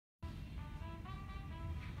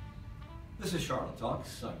This is Charlotte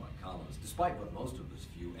Talks. I'm Mike Collins. Despite what most of us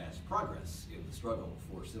view as progress in the struggle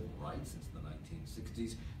for civil rights since the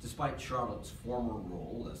 1960s, despite Charlotte's former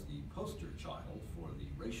role as the poster child for the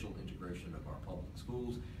racial integration of our public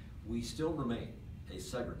schools, we still remain a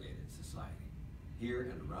segregated society. Here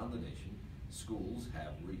and around the nation, schools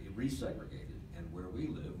have resegregated, and where we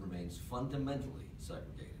live remains fundamentally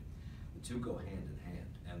segregated. The two go hand in hand,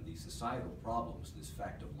 and the societal problems this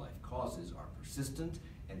fact of life causes are persistent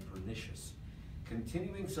and pernicious.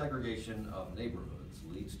 Continuing segregation of neighborhoods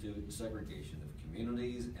leads to segregation of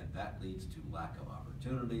communities, and that leads to lack of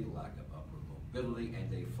opportunity, lack of upward mobility,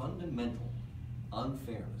 and a fundamental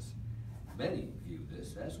unfairness. Many view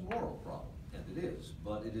this as a moral problem, and it is,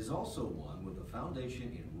 but it is also one with a foundation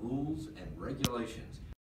in rules and regulations.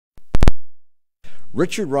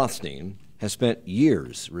 Richard Rothstein has spent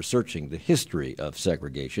years researching the history of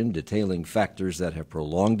segregation, detailing factors that have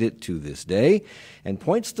prolonged it to this day, and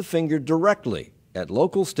points the finger directly at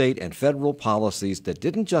local, state, and federal policies that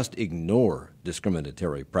didn't just ignore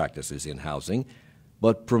discriminatory practices in housing,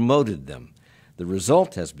 but promoted them. The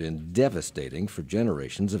result has been devastating for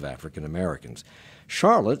generations of African Americans.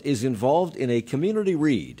 Charlotte is involved in a community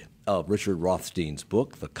read of Richard Rothstein's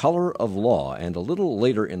book, The Color of Law, and a little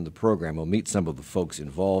later in the program we'll meet some of the folks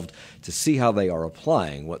involved to see how they are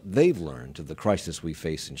applying what they've learned to the crisis we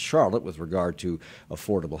face in Charlotte with regard to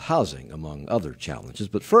affordable housing, among other challenges.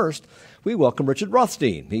 But first, we welcome Richard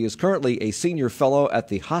Rothstein. He is currently a senior fellow at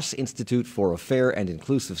the Haas Institute for a Fair and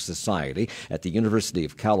Inclusive Society at the University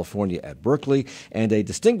of California at Berkeley, and a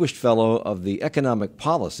distinguished fellow of the Economic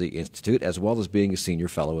Policy Institute, as well as being a senior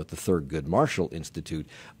fellow at the Thurgood Marshall Institute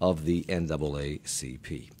of the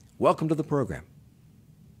NAACP. Welcome to the program.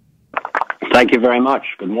 Thank you very much.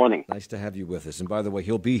 Good morning. Nice to have you with us. And by the way,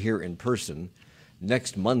 he'll be here in person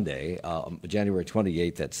next Monday, January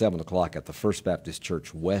 28th at 7 o'clock at the First Baptist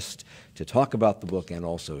Church West to talk about the book and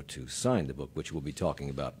also to sign the book, which we'll be talking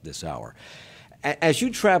about this hour. As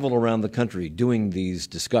you travel around the country doing these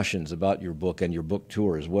discussions about your book and your book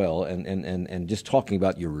tour as well, and just talking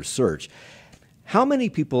about your research, how many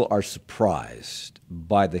people are surprised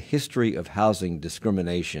by the history of housing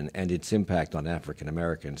discrimination and its impact on African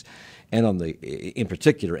Americans, and in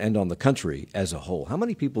particular, and on the country as a whole? How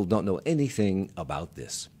many people don't know anything about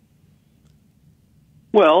this?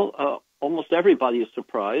 Well, almost everybody is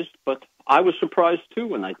surprised, but I was surprised too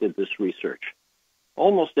when I did this research.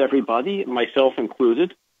 Almost everybody, myself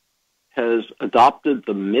included, has adopted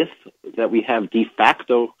the myth that we have de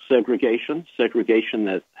facto segregation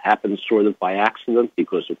that happens sort of by accident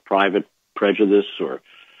because of private prejudice or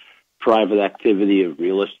private activity of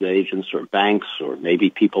real estate agents or banks or maybe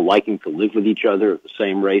people liking to live with each other of the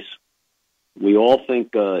same race. We all think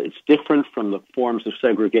it's different from the forms of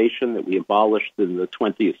segregation that we abolished in the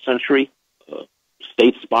 20th century,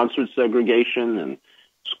 state-sponsored segregation and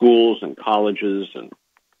schools and colleges and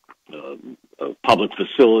public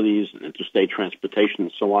facilities and interstate transportation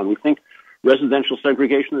and so on. We think residential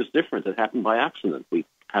segregation is different. It happened by accident. We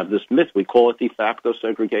have this myth. We call it de facto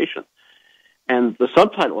segregation. And the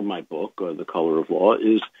subtitle of my book, The Color of Law,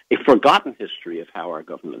 is a forgotten history of how our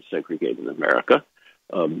government segregated America.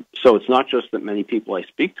 So it's not just that many people I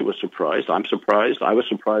speak to are surprised. I'm surprised. I was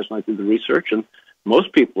surprised when I did the research, and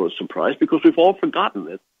most people are surprised because we've all forgotten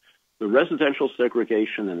that the residential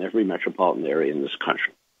segregation in every metropolitan area in this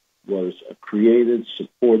country was created,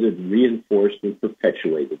 supported, reinforced, and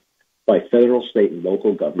perpetuated by federal, state, and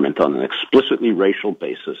local government on an explicitly racial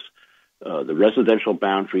basis. The residential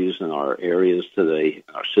boundaries in our areas today,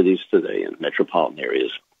 our cities today, and metropolitan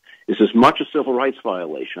areas, is as much a civil rights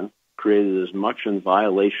violation, created as much in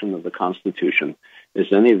violation of the Constitution as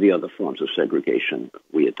any of the other forms of segregation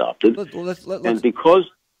we adopted. And because...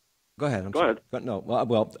 Go ahead. Go ahead. No,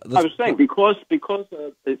 well, I was saying, because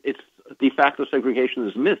it's de facto segregation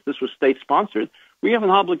is a myth, this was state-sponsored, we have an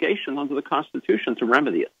obligation under the Constitution to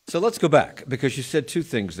remedy it. So let's go back, because you said two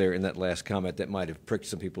things there in that last comment that might have pricked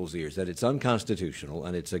some people's ears, that it's unconstitutional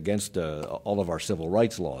and it's against all of our civil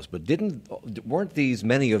rights laws. But weren't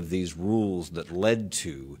many of these rules that led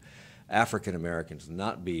to African Americans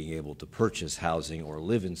not being able to purchase housing or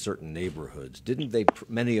live in certain neighborhoods,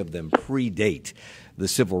 many of them predate the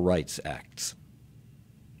Civil Rights Acts?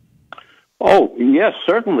 Oh, yes,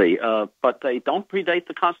 certainly, but they don't predate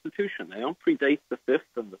the Constitution. They don't predate the 5th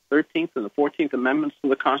and the 13th and the 14th Amendments to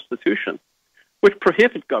the Constitution, which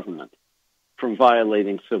prohibit government from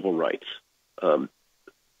violating civil rights. When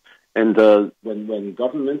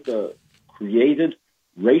government created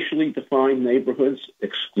racially defined neighborhoods,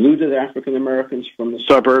 excluded African Americans from the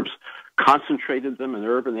suburbs, concentrated them in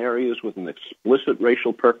urban areas with an explicit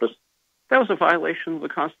racial purpose, That was a violation of the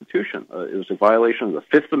Constitution. It was a violation of the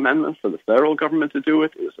Fifth Amendment for the federal government to do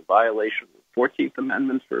it. It was a violation of the 14th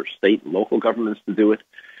Amendment for state and local governments to do it.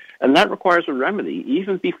 And that requires a remedy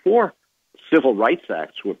even before civil rights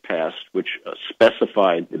acts were passed, which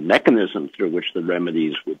specified the mechanism through which the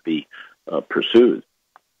remedies would be pursued.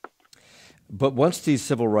 But once these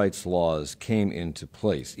civil rights laws came into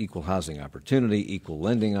place, equal housing opportunity, equal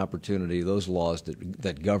lending opportunity, those laws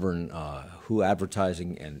that govern who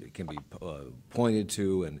advertising and can be pointed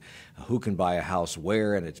to and who can buy a house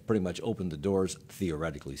where, and it's pretty much opened the doors,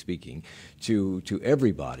 theoretically speaking, to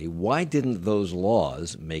everybody. Why didn't those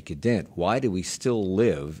laws make a dent? Why do we still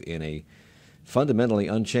live in a fundamentally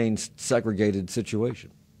unchanged, segregated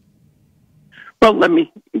situation? Well, let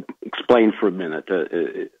me explain for a minute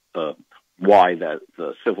why that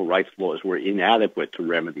the civil rights laws were inadequate to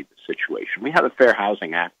remedy the situation. We had a Fair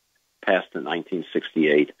Housing Act passed in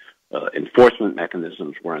 1968. Enforcement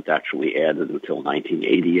mechanisms weren't actually added until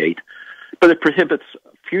 1988, but it prohibits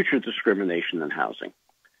future discrimination in housing.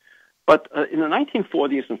 But in the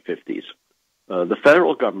 1940s and 50s, the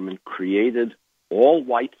federal government created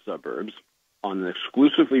all-white suburbs on an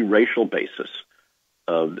exclusively racial basis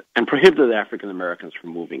and prohibited African Americans from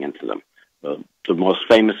moving into them. The most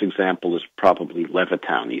famous example is probably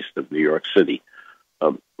Levittown, east of New York City.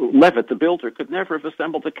 Levitt, the builder, could never have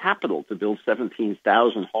assembled the capital to build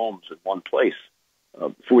 17,000 homes in one place,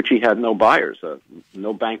 for which he had no buyers.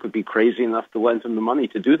 No bank would be crazy enough to lend him the money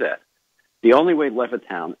to do that. The only way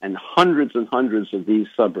Levittown and hundreds of these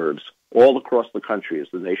suburbs all across the country as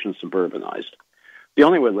the nation suburbanized, the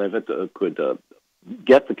only way Levitt could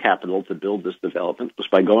get the capital to build this development was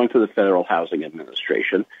by going to the Federal Housing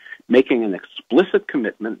Administration, making an explicit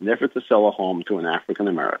commitment never to sell a home to an African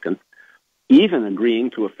American, even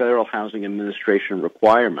agreeing to a Federal Housing Administration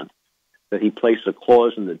requirement that he place a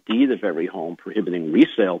clause in the deed of every home prohibiting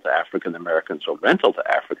resale to African Americans or rental to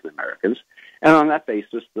African Americans. And on that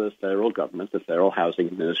basis, the federal government, the Federal Housing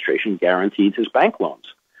Administration, guaranteed his bank loans.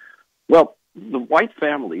 Well, the white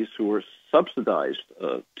families who were subsidized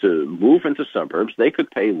to move into suburbs, they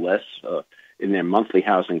could pay less in their monthly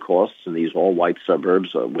housing costs in these all-white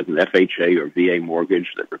suburbs with an FHA or VA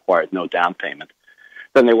mortgage that required no down payment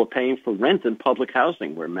than they were paying for rent in public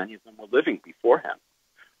housing, where many of them were living beforehand.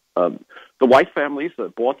 The white families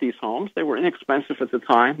that bought these homes, they were inexpensive at the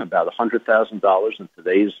time, about $100,000 in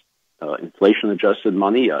today's inflation-adjusted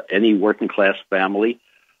money. Any working-class family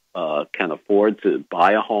can afford to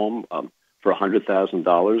buy a home for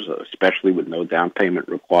 $100,000, especially with no down payment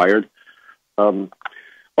required.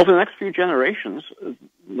 Over the next few generations,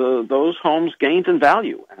 those homes gained in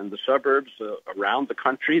value, and the suburbs around the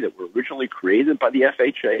country that were originally created by the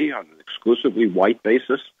FHA on an exclusively white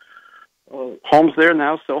basis, homes there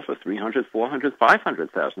now sell for $300,000, $400,000,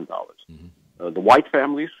 $500,000. The white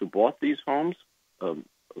families who bought these homes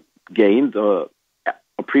gained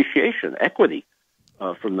appreciation, equity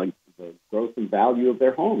from the growth and value of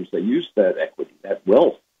their homes. They used that equity, that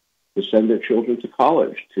wealth, to send their children to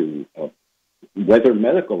college, to weather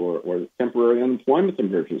medical or temporary unemployment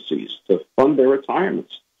emergencies, to fund their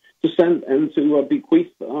retirements, to send and to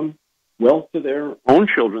bequeath wealth to their own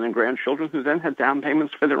children and grandchildren who then had down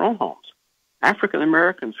payments for their own homes. African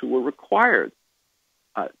Americans who were required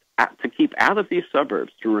to keep out of these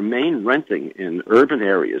suburbs, to remain renting in urban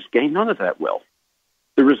areas, gained none of that wealth.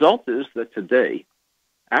 The result is that today,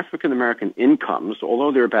 African American incomes,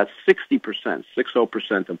 although they're about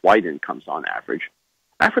 60% of white incomes on average,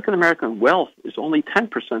 African American wealth is only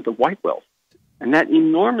 10% of white wealth. And that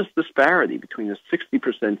enormous disparity between a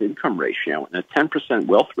 60% income ratio and a 10%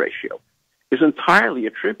 wealth ratio is entirely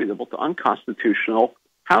attributable to unconstitutional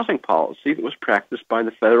housing policy that was practiced by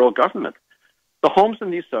the federal government. The homes in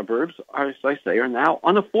these suburbs, as I say, are now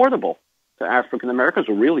unaffordable to African Americans,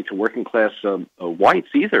 or really to working class whites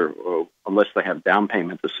either, unless they have down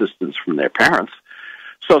payment assistance from their parents.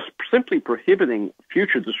 So simply prohibiting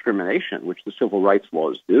future discrimination, which the civil rights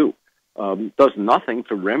laws do, does nothing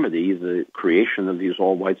to remedy the creation of these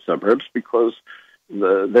all-white suburbs, because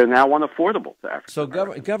they're now unaffordable to African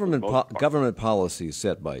Americans. So government policies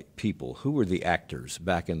set by people, who were the actors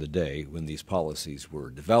back in the day when these policies were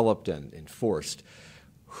developed and enforced?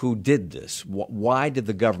 Who did this? Why did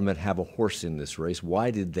the government have a horse in this race?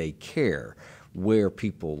 Why did they care where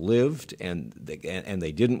people lived, and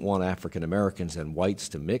they didn't want African Americans and whites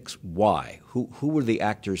to mix? Why? Who were the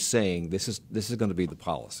actors saying this is going to be the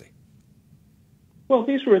policy? Well,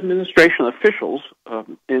 these were administration officials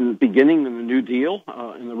beginning in the New Deal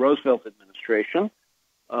in the Roosevelt administration.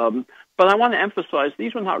 But I want to emphasize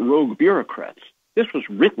these were not rogue bureaucrats. This was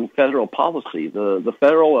written federal policy. The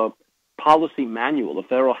federal policy manual, the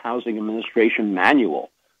Federal Housing Administration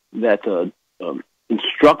manual, that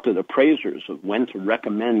instructed appraisers of when to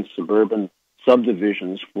recommend suburban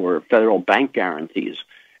subdivisions for federal bank guarantees,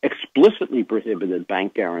 explicitly prohibited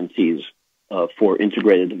bank guarantees for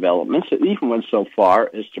integrated developments. It even went so far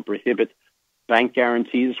as to prohibit bank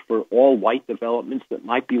guarantees for all white developments that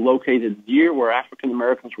might be located near where African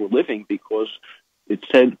Americans were living, because it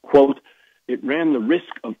said, quote, it ran the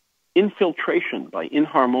risk of infiltration by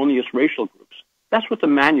inharmonious racial groups. That's what the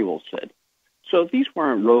manual said. So these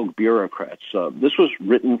weren't rogue bureaucrats. This was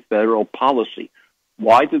written federal policy.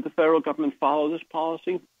 Why did the federal government follow this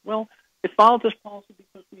policy? Well, it followed this policy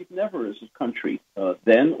because we've never, as a country,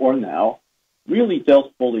 then or now, really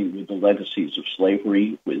dealt fully with the legacies of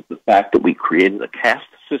slavery, with the fact that we created a caste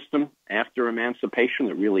system after emancipation,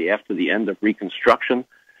 or really after the end of Reconstruction,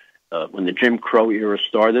 when the Jim Crow era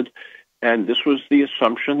started. And this was the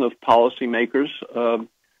assumption of policymakers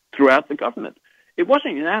throughout the government. It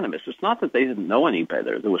wasn't unanimous. It's not that they didn't know any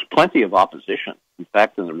better. There was plenty of opposition. In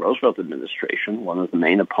fact, in the Roosevelt administration, one of the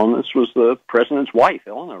main opponents was the president's wife,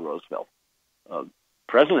 Eleanor Roosevelt.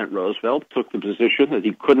 President Roosevelt took the position that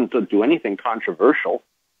he couldn't do anything controversial,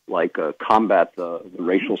 like combat the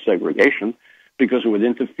racial segregation, because it would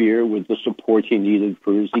interfere with the support he needed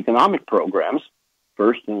for his economic programs,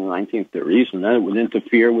 first in the 1930s, and then it would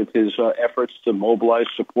interfere with his efforts to mobilize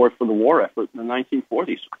support for the war effort in the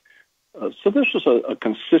 1940s. So this was a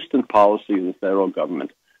consistent policy of the federal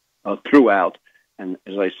government throughout, and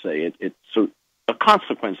as I say, it's a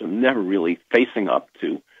consequence of never really facing up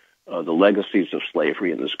to the legacies of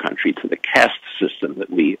slavery in this country, to the caste system that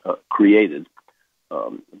we created,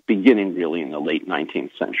 beginning really in the late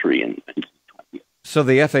 19th century and 20th. So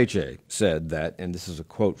the FHA said that, and this is a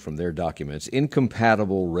quote from their documents,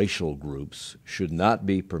 incompatible racial groups should not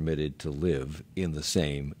be permitted to live in the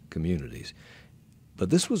same communities. But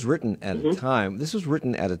this was written at a time. This was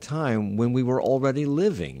written at a time when we were already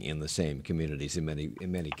living in the same communities in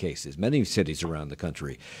many cases, many cities around the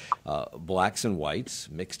country. Blacks and whites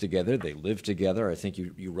mixed together. They lived together. I think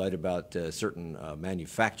you write about certain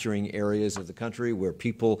manufacturing areas of the country where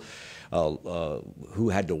people who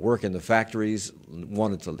had to work in the factories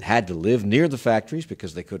had to live near the factories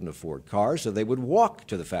because they couldn't afford cars, so they would walk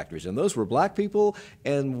to the factories. And those were black people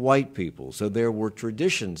and white people. So there were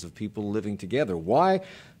traditions of people living together. Why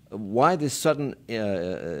this sudden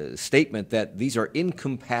statement that these are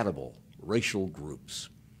incompatible racial groups?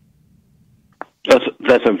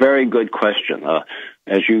 That's a very good question.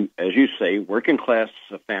 As you say, working class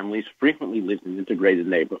families frequently lived in integrated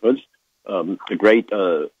neighborhoods. The great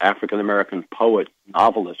African American poet,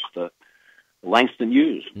 novelist Langston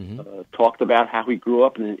Hughes talked about how he grew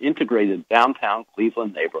up in an integrated downtown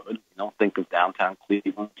Cleveland neighborhood. We don't think of downtown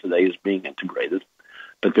Cleveland today as being integrated,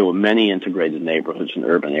 but there were many integrated neighborhoods in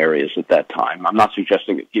urban areas at that time. I'm not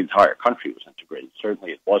suggesting that the entire country was integrated.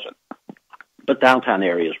 Certainly it wasn't. But downtown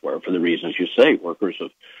areas were, for the reasons you say. Workers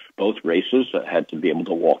of both races had to be able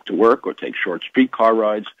to walk to work or take short streetcar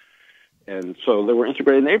rides. And so there were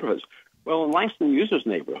integrated neighborhoods. Well, in Langston Hughes'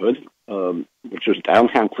 neighborhood, which was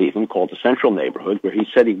downtown Cleveland, called the Central Neighborhood, where he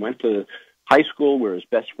said he went to high school where his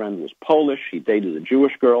best friend was Polish. He dated a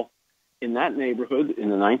Jewish girl. In that neighborhood,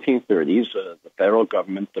 in the 1930s, the federal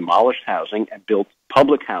government demolished housing and built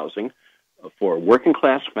public housing for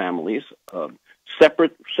working-class families,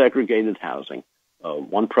 separate, segregated housing,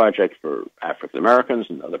 one project for African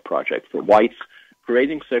Americans, another project for whites,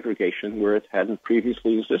 creating segregation where it hadn't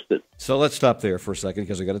previously existed. So let's stop there for a second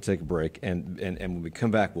because we've got to take a break. And when we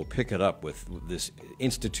come back, we'll pick it up with this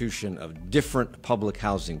institution of different public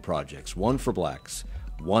housing projects, one for blacks,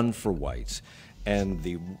 one for whites, and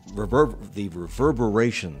the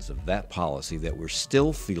reverberations of that policy that we're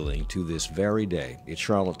still feeling to this very day. It's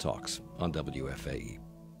Charlotte Talks on WFAE.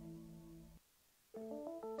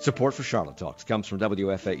 Support for Charlotte Talks comes from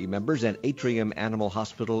WFAE members and Atrium Animal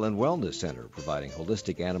Hospital and Wellness Center, providing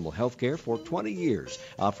holistic animal health care for 20 years,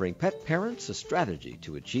 offering pet parents a strategy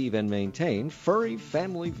to achieve and maintain furry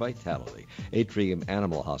family vitality.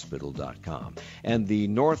 AtriumAnimalHospital.com. And the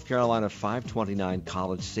North Carolina 529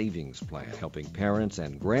 College Savings Plan, helping parents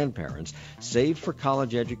and grandparents save for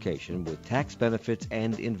college education with tax benefits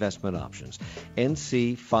and investment options.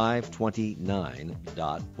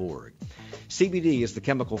 NC529.org. CBD is the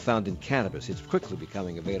chemical found in cannabis. It's quickly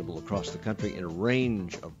becoming available across the country in a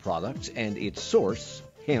range of products, and its source,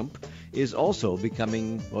 hemp, is also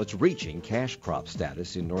it's reaching cash crop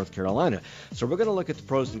status in North Carolina. So we're going to look at the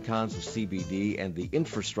pros and cons of CBD and the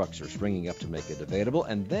infrastructure springing up to make it available,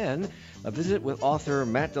 and then a visit with author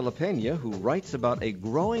Matt De La Pena, who writes about a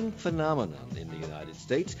growing phenomenon in the United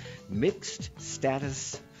States, mixed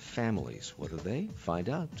status families. What are they? Find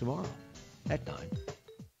out tomorrow at 9.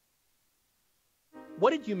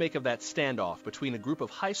 What did you make of that standoff between a group of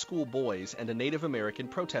high school boys and a Native American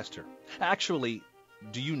protester? Actually,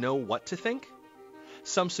 do you know what to think?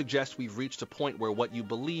 Some suggest we've reached a point where what you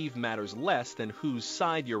believe matters less than whose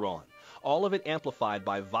side you're on. All of it amplified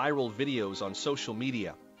by viral videos on social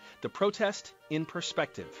media. The protest in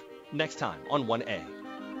perspective. Next time on 1A.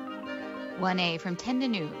 1A from 10 to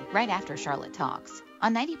noon, right after Charlotte Talks,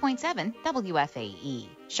 on 90.7 WFAE,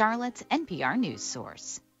 Charlotte's NPR news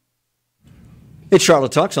source. It's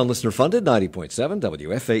Charlotte Talks on Listener Funded, 90.7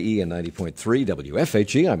 WFAE and 90.3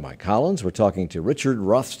 WFHE. I'm Mike Collins. We're talking to Richard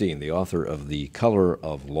Rothstein, the author of The Color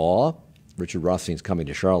of Law. Richard Rothstein's coming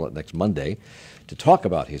to Charlotte next Monday to talk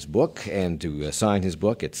about his book and to sign his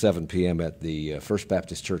book at 7 p.m. at the First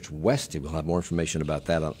Baptist Church West. We'll have more information about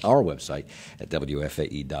that on our website at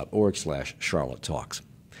wfae.org/Charlotte Talks.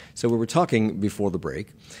 So we were talking before the break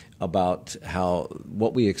about how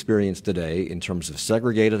what we experience today in terms of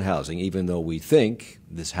segregated housing, even though we think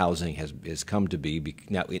this housing has come to be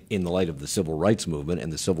now in the light of the civil rights movement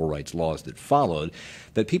and the civil rights laws that followed,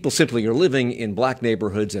 that people simply are living in black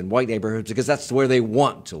neighborhoods and white neighborhoods because that's where they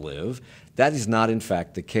want to live. That is not, in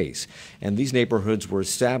fact, the case. And these neighborhoods were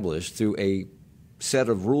established through a set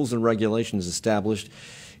of rules and regulations established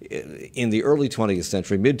in the early 20th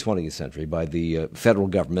century, mid-20th century, by the federal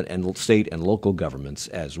government and state and local governments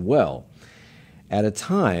as well, at a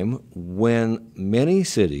time when many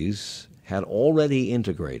cities had already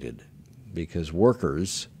integrated because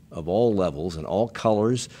workers of all levels and all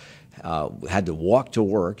colors had to walk to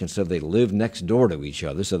work instead of they lived next door to each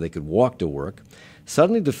other so they could walk to work.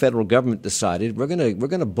 Suddenly the federal government decided we're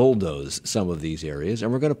going to bulldoze some of these areas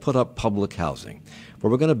and we're going to put up public housing, where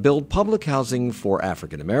we're going to build public housing for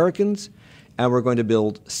African Americans and we're going to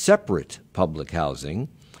build separate public housing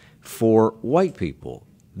for white people.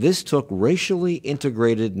 This took racially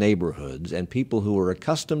integrated neighborhoods and people who were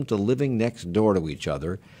accustomed to living next door to each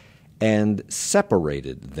other and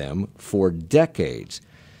separated them for decades.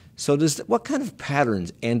 So what kind of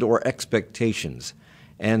patterns and or expectations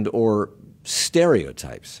and or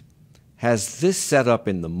stereotypes has this set up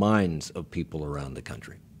in the minds of people around the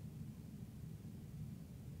country?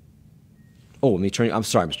 Oh, let me turn you. I'm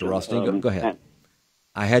sorry, Mr. Rothstein. Go ahead.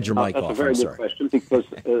 I had your mic off. That's a very good question because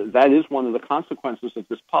that is one of the consequences of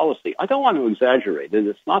this policy. I don't want to exaggerate it.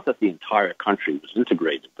 It's not that the entire country was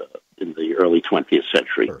integrated in the early 20th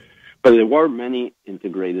century, sure, but there were many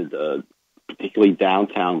integrated, particularly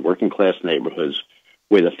downtown working-class neighborhoods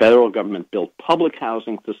where the federal government built public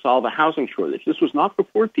housing to solve a housing shortage. This was not for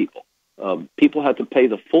poor people. People had to pay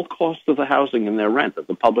the full cost of the housing and their rent, of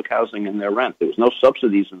the public housing and their rent. There was no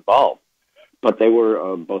subsidies involved. But they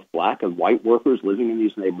were both black and white workers living in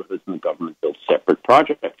these neighborhoods, and the government built separate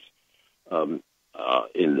projects in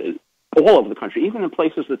all over the country, even in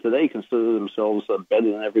places that today consider themselves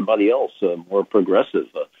better than everybody else, more progressive.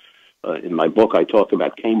 In my book, I talk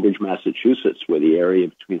about Cambridge, Massachusetts, where the area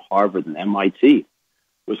between Harvard and MIT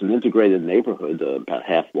was an integrated neighborhood, about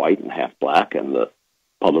half white and half black, and the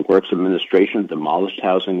Public Works Administration demolished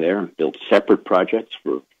housing there and built separate projects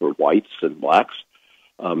for whites and blacks.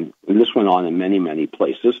 And this went on in many, many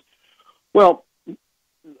places. Well, a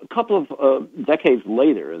couple of decades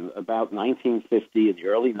later, in about 1950, in the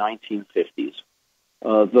early 1950s,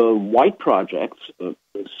 the white projects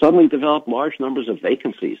suddenly developed large numbers of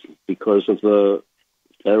vacancies because of the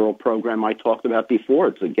federal program I talked about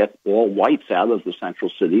before to get all whites out of the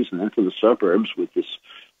central cities and into the suburbs with this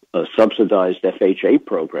subsidized FHA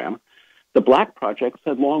program. The black projects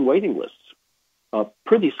had long waiting lists.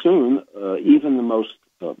 Pretty soon, even the most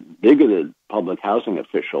bigoted public housing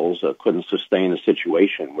officials couldn't sustain a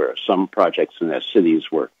situation where some projects in their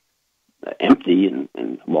cities were empty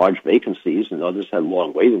and large vacancies, and others had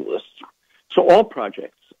long waiting lists. So all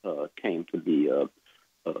projects came to be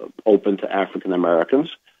open to African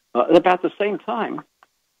Americans. At about the same time,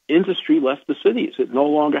 industry left the cities. It no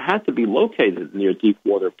longer had to be located near deep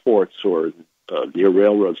water ports or near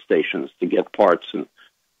railroad stations to get parts and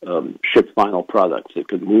ship final products. It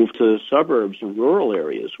could move to suburbs and rural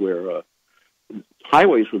areas where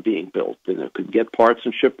highways were being built, and it could get parts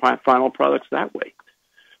and ship final products that way.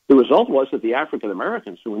 The result was that the African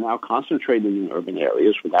Americans, who were now concentrated in urban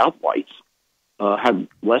areas without whites, had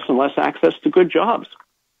less and less access to good jobs.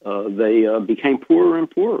 They became poorer and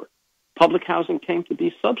poorer. Public housing came to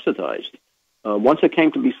be subsidized. Once it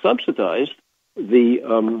came to be subsidized,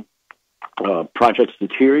 the projects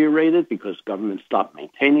deteriorated because government stopped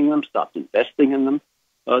maintaining them, stopped investing in them.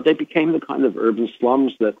 They became the kind of urban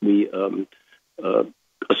slums that we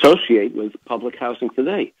associate with public housing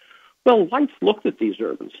today. Well, whites looked at these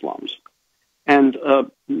urban slums, And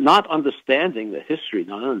not understanding the history,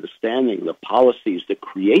 not understanding the policies that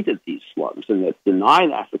created these slums and that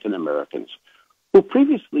denied African Americans, who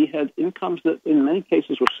previously had incomes that in many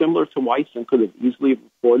cases were similar to whites and could have easily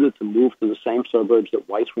afforded to move to the same suburbs that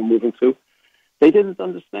whites were moving to, they didn't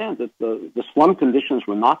understand that the slum conditions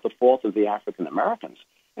were not the fault of the African Americans.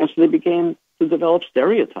 And so they began to develop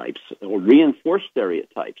stereotypes or reinforce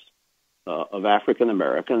stereotypes of African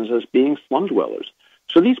Americans as being slum dwellers.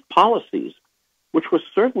 So these policies, which were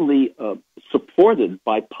certainly supported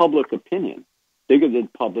by public opinion,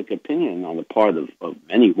 bigoted public opinion on the part of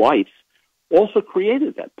many whites, also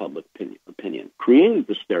created that public opinion, created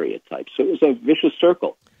the stereotypes. So it was a vicious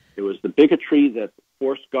circle. It was the bigotry that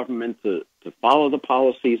forced government to follow the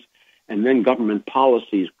policies, and then government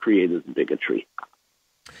policies created the bigotry.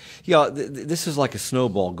 Yeah, this is like a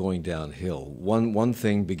snowball going downhill. One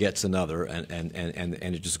thing begets another, and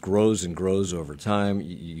it just grows and grows over time.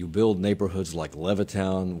 You build neighborhoods like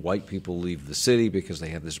Levittown. White people leave the city because they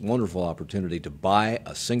have this wonderful opportunity to buy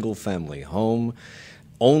a single-family home.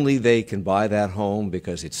 Only they can buy that home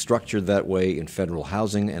because it's structured that way in federal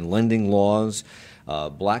housing and lending laws.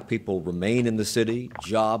 Black people remain in the city.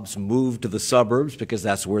 Jobs move to the suburbs because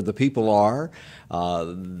that's where the people are.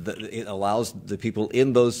 It allows the people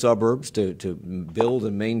in those suburbs to build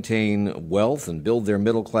and maintain wealth and build their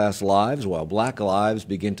middle-class lives, while black lives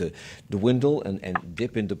begin to dwindle and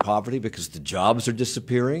dip into poverty because the jobs are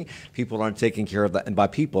disappearing. People aren't taking care of that. And by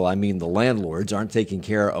people, I mean the landlords aren't taking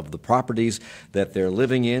care of the properties that they're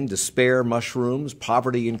living in. Despair mushrooms,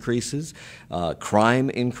 poverty increases, crime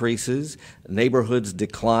increases, neighborhoods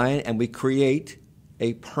decline, and we create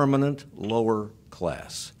a permanent lower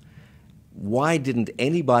class. Why didn't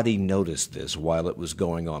anybody notice this while it was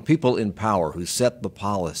going on? People in power who set the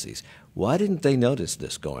policies, why didn't they notice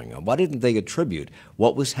this going on? Why didn't they attribute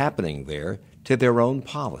what was happening there to their own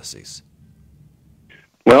policies?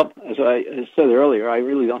 Well, as I said earlier, I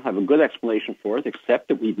really don't have a good explanation for it, except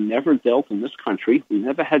that we've never dealt in this country. We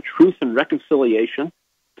never had truth and reconciliation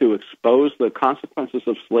to expose the consequences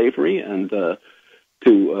of slavery and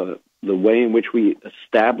to the way in which we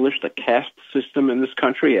established a caste system in this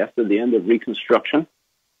country after the end of Reconstruction.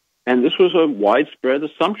 And this was a widespread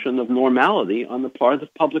assumption of normality on the part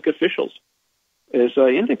of public officials. As I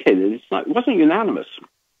indicated, it wasn't unanimous.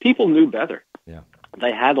 People knew better. Yeah.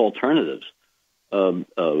 They had alternatives.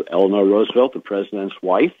 Eleanor Roosevelt, the president's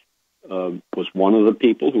wife, was one of the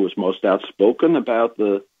people who was most outspoken about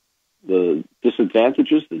the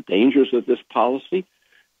disadvantages, the dangers of this policy.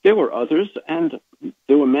 There were others, and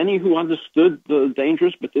there were many who understood the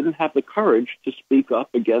dangers but didn't have the courage to speak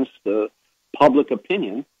up against public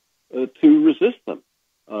opinion to resist them.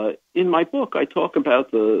 In my book, I talk about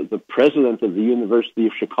the president of the University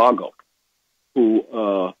of Chicago,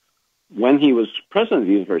 who, when he was president of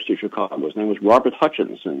the University of Chicago, his name was Robert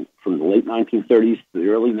Hutchins, and from the late 1930s to the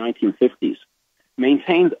early 1950s,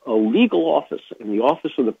 maintained a legal office in the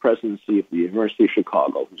office of the presidency of the University of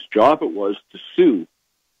Chicago, whose job it was to sue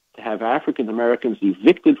to have African Americans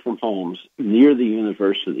evicted from homes near the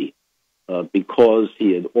university because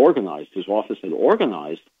his office had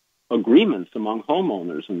organized agreements among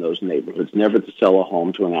homeowners in those neighborhoods never to sell a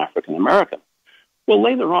home to an African American. Well,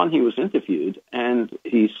 later on he was interviewed, and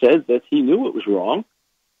he said that he knew it was wrong,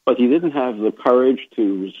 but he didn't have the courage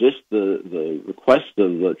to resist the request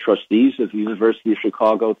of the trustees of the University of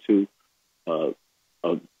Chicago to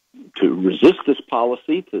resist this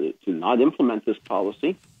policy, to not implement this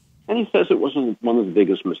policy. And he says it wasn't one of the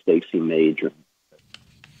biggest mistakes he made.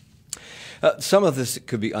 Some of this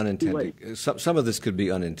could be unintended. Some of this could be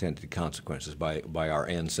unintended consequences by our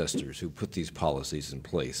ancestors who put these policies in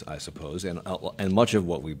place, I suppose. And much of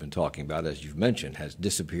what we've been talking about, as you've mentioned, has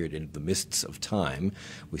disappeared into the mists of time.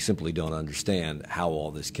 We simply don't understand how all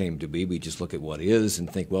this came to be. We just look at what is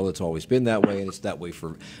and think, well, it's always been that way, and it's that way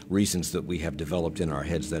for reasons that we have developed in our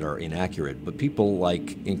heads that are inaccurate. But people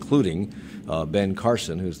like, including Ben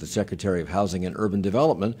Carson, who's the Secretary of Housing and Urban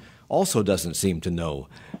Development, also doesn't seem to know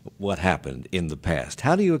what happened in the past.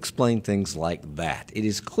 How do you explain things like that? It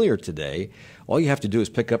is clear today. All you have to do is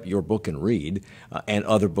pick up your book and read, and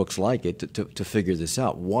other books like it, to figure this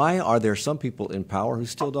out. Why are there some people in power who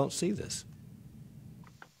still don't see this?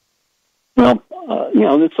 Well,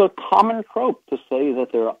 it's a common trope to say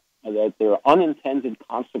that there are unintended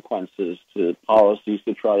consequences to policies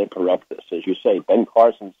to try to correct this. As you say, Ben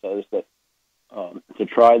Carson says that to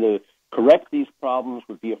try to correct these problems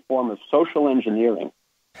would be a form of social engineering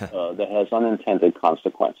that has unintended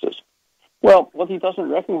consequences. Well, what he doesn't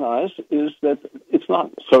recognize is that it's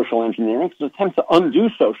not social engineering. It's an attempt to undo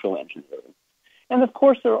social engineering. And of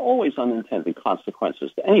course, there are always unintended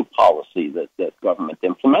consequences to any policy that government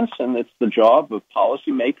implements, and it's the job of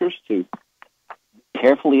policymakers to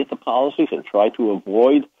carefully at the policies and try to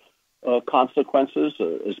avoid consequences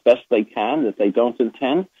as best they can that they don't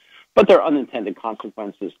intend. But there are unintended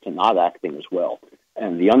consequences to not acting as well.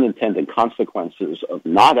 And the unintended consequences of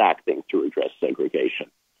not acting to address segregation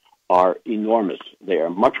are enormous. They are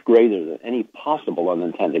much greater than any possible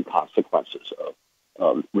unintended consequences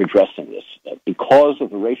of redressing this. Because of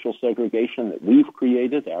the racial segregation that we've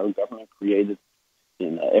created, our government created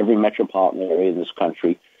in every metropolitan area in this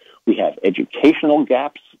country, we have educational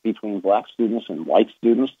gaps between black students and white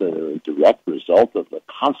students that are a direct result of the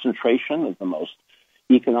concentration of the most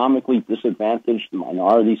economically disadvantaged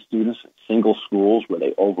minority students in single schools, where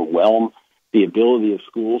they overwhelm the ability of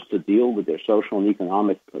schools to deal with their social and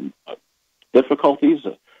economic difficulties,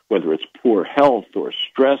 whether it's poor health or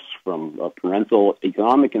stress from parental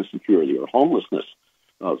economic insecurity or homelessness.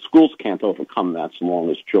 Schools can't overcome that so long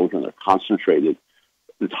as children are concentrated.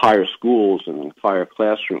 Entire schools and entire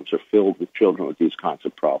classrooms are filled with children with these kinds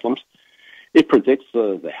of problems. It predicts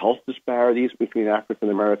the health disparities between African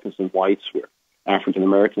Americans and whites, where African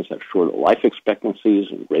Americans have shorter life expectancies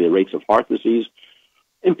and greater rates of heart disease,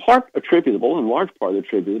 in large part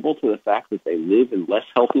attributable to the fact that they live in less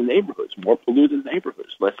healthy neighborhoods, more polluted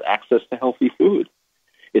neighborhoods, less access to healthy food.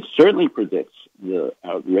 It certainly predicts the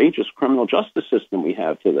outrageous criminal justice system we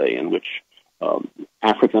have today, in which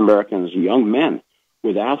African Americans, young men,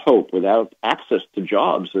 without hope, without access to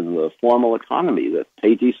jobs in the formal economy that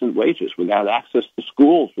pay decent wages, without access to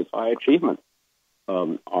schools with high achievement,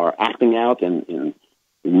 are acting out in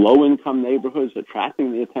low-income neighborhoods,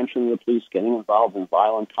 attracting the attention of the police, getting involved in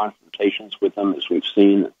violent confrontations with them, as we've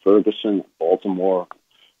seen in Ferguson, Baltimore,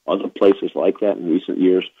 other places like that in recent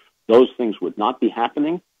years. Those things would not be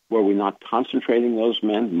happening were we not concentrating those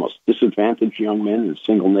men, the most disadvantaged young men, in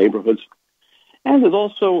single neighborhoods. And it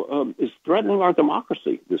also is threatening our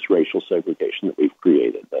democracy, this racial segregation that we've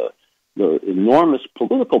created, the enormous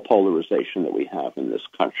political polarization that we have in this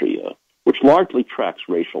country, which largely tracks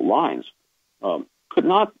racial lines, could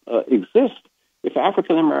not exist if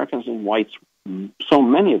African Americans and whites, so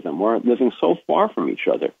many of them, weren't living so far from each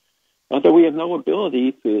other that we have no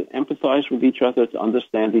ability to empathize with each other, to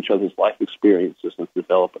understand each other's life experiences, and to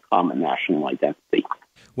develop a common national identity.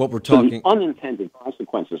 What we're talking, so the unintended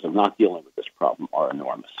consequences of not dealing with this problem are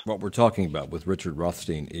enormous. What we're talking about with Richard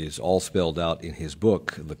Rothstein is all spelled out in his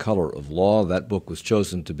book, The Color of Law. That book was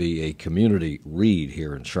chosen to be a community read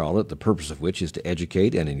here in Charlotte, the purpose of which is to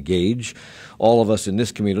educate and engage all of us in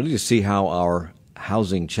this community to see how our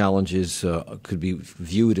housing challenges could be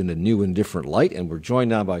viewed in a new and different light. And we're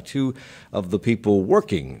joined now by two of the people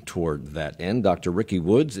working toward that end. Dr. Ricky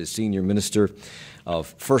Woods is Senior Minister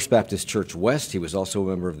of First Baptist Church West. He was also a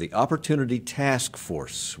member of the Opportunity Task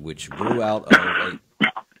Force, which grew out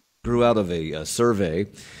of a survey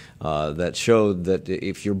that showed that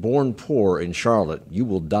if you're born poor in Charlotte, you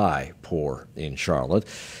will die poor in Charlotte.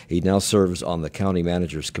 He now serves on the County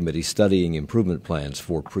Managers Committee studying improvement plans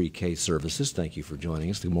for pre-K services. Thank you for joining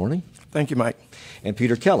us. Good morning. Thank you, Mike. And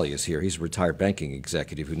Peter Kelly is here. He's a retired banking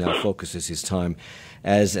executive who now focuses his time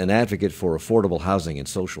as an advocate for affordable housing and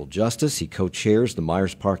social justice. He co-chairs the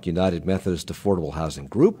Myers Park United Methodist Affordable Housing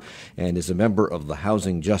Group and is a member of the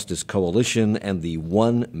Housing Justice Coalition and the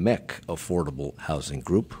One MEC Affordable Housing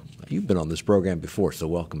Group. You've been on this program before, so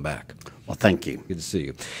welcome back. Well, thank you. Good to see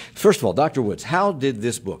you. First of all, Dr. Woods, how did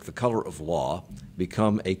this book, The Color of Law,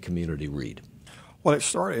 become a community read? Well, it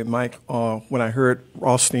started, Mike, when I heard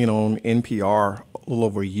Rothstein on NPR a little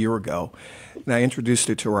over a year ago, and I introduced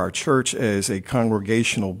it to our church as a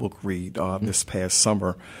congregational book read this past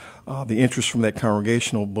summer. The interest from that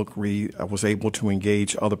congregational book read, I was able to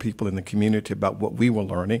engage other people in the community about what we were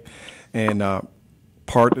learning, and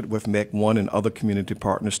partnered with MEC One and other community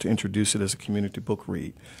partners to introduce it as a community book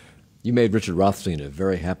read. You made Richard Rothstein a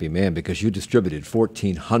very happy man because you distributed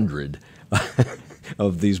 1,400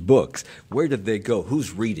 of these books. Where did they go?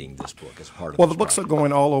 Who's reading this book as part of Well, the books are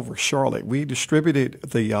going all over Charlotte. We distributed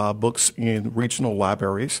the books in regional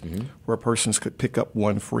libraries where persons could pick up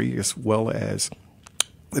one free, as well as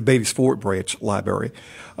the Beatties Ford Branch Library.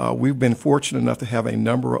 We've been fortunate enough to have a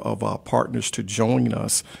number of partners to join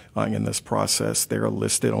us in this process. They're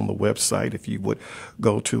listed on the website. If you would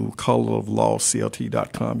go to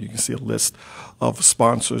coloroflawclt.com, you can see a list of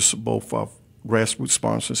sponsors, both grassroots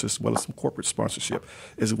sponsors as well as some corporate sponsorship,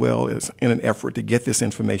 as well as in an effort to get this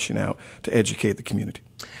information out to educate the community.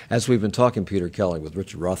 As we've been talking, Peter Kelly, with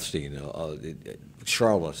Richard Rothstein,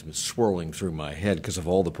 Charlotte's been swirling through my head because of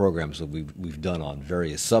all the programs that we've done on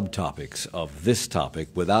various subtopics of this topic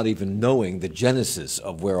without even knowing the genesis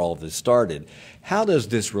of where all of this started. How does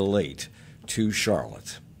this relate to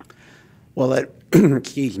Charlotte? Well, it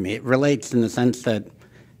relates in the sense that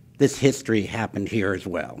this history happened here as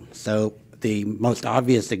well. So the most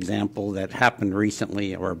obvious example that happened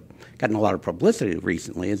recently, or gotten a lot of publicity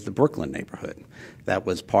recently, is the Brooklyn neighborhood. That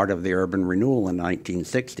was part of the urban renewal in the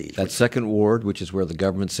 1960s. That Second Ward, which is where the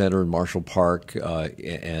Government Center in Marshall Park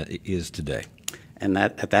is today. And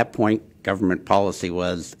that at that point, government policy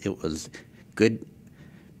was it was good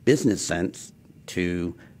business sense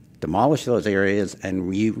to demolish those areas and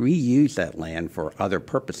reuse that land for other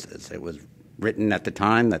purposes. It was written at the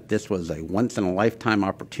time that this was a once-in-a-lifetime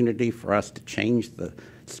opportunity for us to change the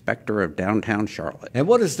specter of downtown Charlotte. And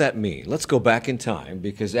what does that mean? Let's go back in time,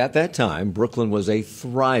 because at that time, Brooklyn was a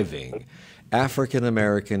thriving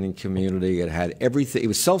African-American community. It had everything. It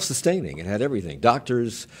was self-sustaining. It had everything.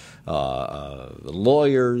 Doctors,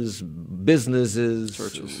 lawyers, businesses,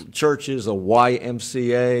 churches, a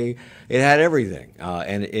YMCA. It had everything.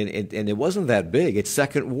 And it wasn't that big. It's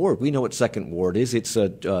Second Ward. We know what Second Ward is. It's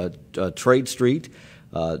Trade Street,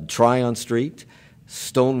 Tryon Street,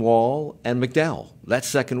 Stonewall, and McDowell. That's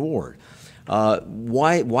Second Ward.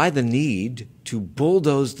 Why the need to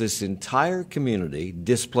bulldoze this entire community,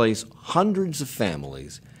 displace hundreds of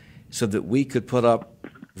families, so that we could put up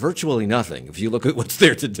virtually nothing? If you look at what's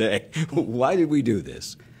there today, why did we do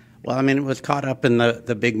this? Well, I mean, it was caught up in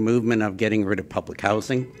the big movement of getting rid of public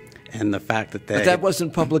housing and the fact that But that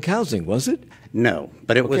wasn't public housing, was it? No,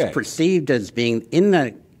 but it was perceived as being, in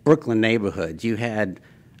the Brooklyn neighborhoods, you had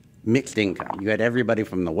mixed income. You had everybody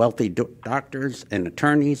from the wealthy doctors and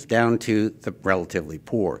attorneys down to the relatively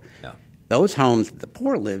poor. Yeah. Those homes the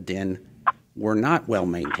poor lived in were not well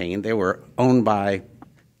maintained. They were owned by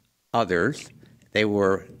others. They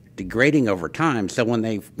were degrading over time. So when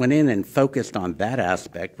they went in and focused on that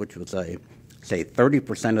aspect, which was say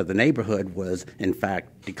 30% of the neighborhood was in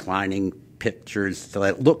fact declining pictures, so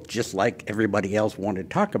it looked just like everybody else wanted to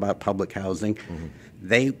talk about public housing,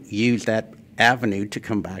 they used that avenue to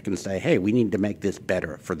come back and say, hey, we need to make this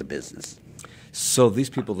better for the business. So these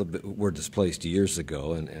people that were displaced years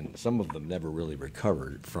ago, and some of them never really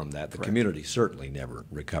recovered from that. The community certainly never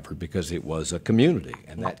recovered because it was a community,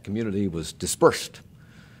 and that community was dispersed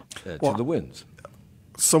to the winds.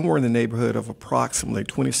 Somewhere in the neighborhood of approximately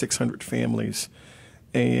 2,600 families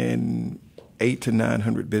and 800 to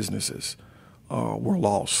 900 businesses were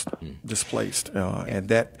lost, displaced, and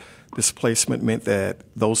that displacement meant that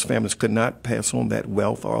those families could not pass on that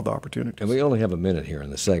wealth or other opportunities. And we only have a minute here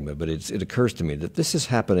in the segment, but it occurs to me that this is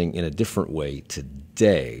happening in a different way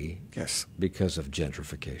today. Yes. Because of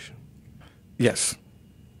gentrification. Yes.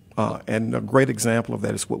 And a great example of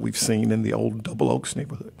that is what we've seen in the old Double Oaks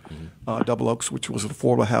neighborhood. Double Oaks, which was an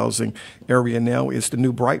affordable housing area, now is the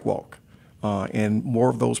new Bright Walk. And more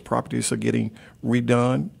of those properties are getting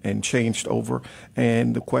redone and changed over.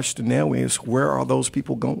 And the question now is, where are those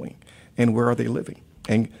people going and where are they living?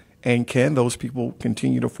 And can those people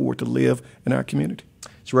continue to afford to live in our community?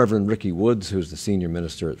 It's Reverend Ricky Woods, who's the senior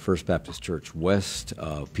minister at First Baptist Church West.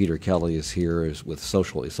 Peter Kelly is here with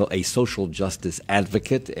a social justice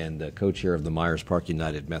advocate and co-chair of the Myers Park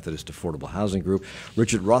United Methodist Affordable Housing Group.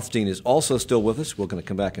 Richard Rothstein is also still with us. We're going to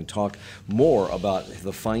come back and talk more about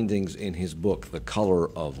the findings in his book, The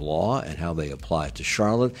Color of Law, and how they apply to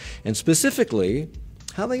Charlotte, and specifically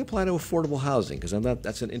how they apply to affordable housing, because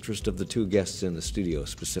that's an interest of the two guests in the studio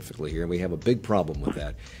specifically here, and we have a big problem with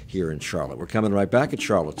that here in Charlotte. We're coming right back at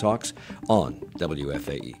Charlotte Talks on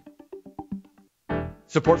WFAE.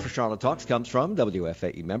 Support for Charlotte Talks comes from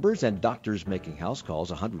WFAE members and doctors making house calls.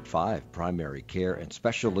 105 primary care and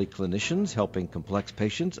specialty clinicians helping complex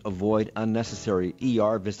patients avoid unnecessary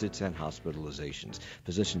ER visits and hospitalizations.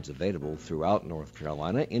 Physicians available throughout North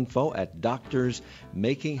Carolina. Info at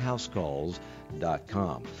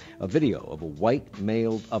doctorsmakinghousecalls.com. A video of white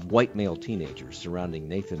male teenagers surrounding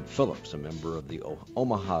Nathan Phillips, a member of the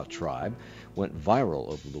Omaha tribe, went viral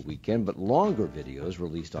over the weekend, but longer videos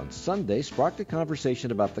released on Sunday sparked a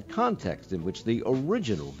conversation about the context in which the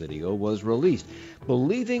original video was released.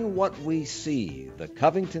 Believing what we see, the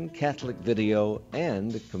Covington Catholic video,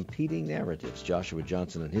 and competing narratives. Joshua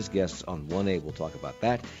Johnson and his guests on 1A will talk about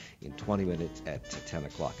that in 20 minutes at 10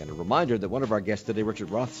 o'clock. And a reminder that one of our guests today, Richard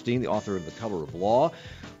Rothstein, the author of The Color of Law,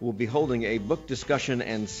 will be holding a book discussion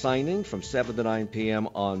and signing from 7 to 9 p.m.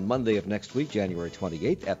 on Monday of next week, January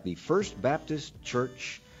 28th, at the First Baptist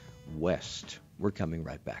Church West. We're coming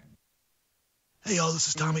right back. Hey y'all, this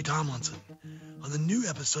is Tommy Tomlinson. On the new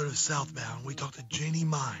episode of Southbound, we talked to Janie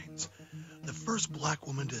Mines, the first black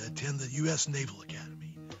woman to attend the U.S. Naval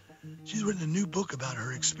Academy. She's written a new book about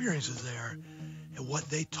her experiences there and what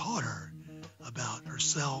they taught her about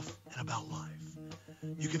herself and about life.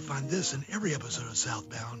 You can find this in every episode of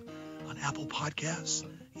Southbound on Apple Podcasts,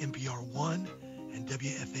 NPR One, and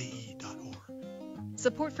WFAE.org.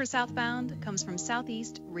 Support for Southbound comes from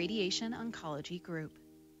Southeast Radiation Oncology Group.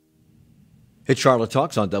 It's Charlotte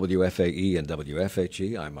Talks on WFAE and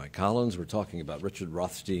WFHE. I'm Mike Collins. We're talking about Richard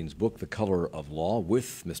Rothstein's book, The Color of Law,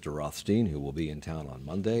 with Mr. Rothstein, who will be in town on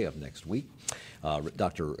Monday of next week. Reverend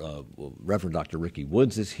Dr. Ricky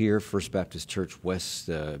Woods is here, First Baptist Church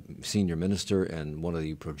West senior minister and one of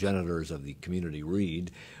the progenitors of the community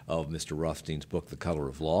read of Mr. Rothstein's book, The Color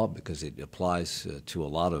of Law, because it applies to a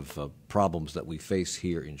lot of problems that we face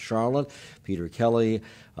here in Charlotte. Peter Kelly,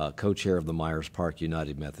 co-chair of the Myers Park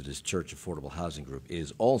United Methodist Church Affordable Housing Group,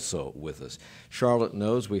 is also with us. Charlotte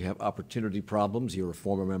knows we have opportunity problems. You're a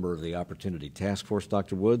former member of the Opportunity Task Force,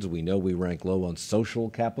 Dr. Woods. We know we rank low on social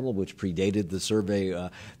capital, which predated the survey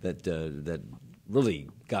that really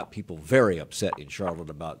got people very upset in Charlotte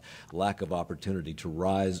about lack of opportunity to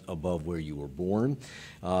rise above where you were born.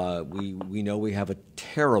 We know we have a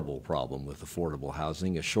terrible problem with affordable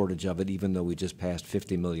housing, a shortage of it, even though we just passed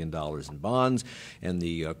 $50 million in bonds, and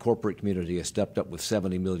the corporate community has stepped up with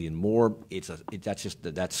 $70 million more.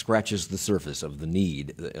 That scratches the surface of the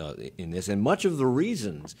need in this, and much of the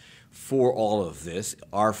reasons for all of this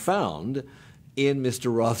are found in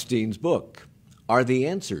Mr. Rothstein's book. Are the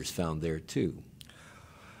answers found there too?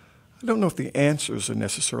 I don't know if the answers are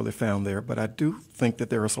necessarily found there, but I do think that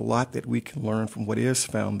there is a lot that we can learn from what is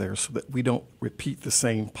found there so that we don't repeat the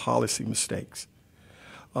same policy mistakes.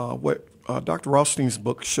 What Dr. Rothstein's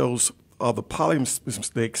book shows are the policy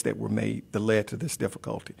mistakes that were made that led to this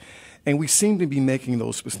difficulty. And we seem to be making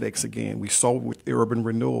those mistakes again. We saw with urban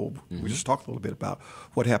renewal. We just talked a little bit about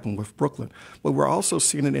what happened with Brooklyn. But we're also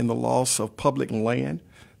seeing it in the loss of public land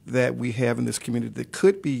that we have in this community that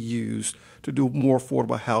could be used to do more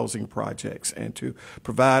affordable housing projects and to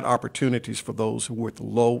provide opportunities for those who are at the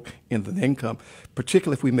low end of the income,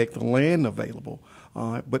 particularly if we make the land available.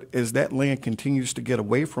 But as that land continues to get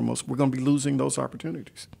away from us, we're going to be losing those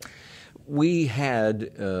opportunities. We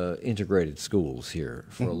had integrated schools here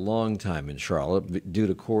for a long time in Charlotte due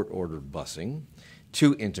to court-ordered busing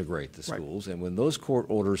to integrate the schools. Right. And when those court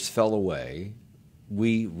orders fell away,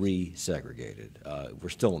 we resegregated. We're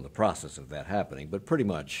still in the process of that happening, but pretty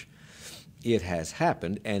much it has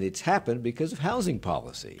happened, and it's happened because of housing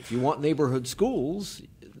policy. If you want neighborhood schools,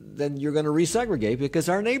 then you're going to resegregate because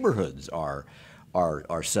our neighborhoods are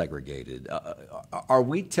segregated. Are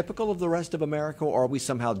we typical of the rest of America, or are we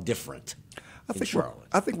somehow different in Charlotte?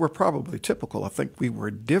 I think we're probably typical. I think we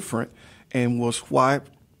were different, and was why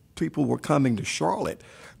people were coming to Charlotte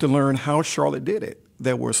to learn how Charlotte did it.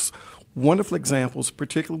 There was wonderful examples,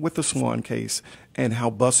 particularly with the Swan case and how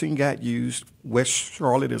busing got used. West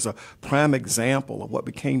Charlotte is a prime example of what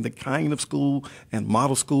became the kind of school and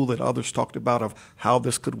model school that others talked about of how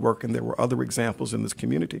this could work, and there were other examples in this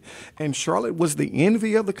community. And Charlotte was the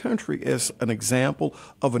envy of the country as an example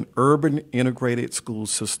of an urban integrated school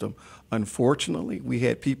system. Unfortunately, we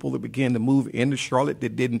had people that began to move into Charlotte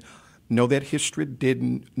that didn't know that history,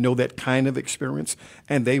 didn't know that kind of experience,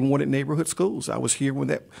 and they wanted neighborhood schools. I was here when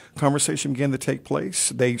that conversation began to take place.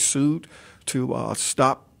 They sued to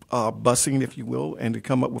stop busing, if you will, and to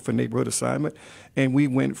come up with a neighborhood assignment. And we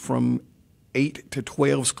went from 8 to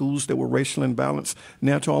 12 schools that were racially imbalanced,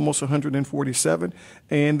 now to almost 147.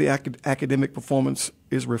 And the academic performance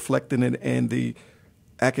is reflected in, and the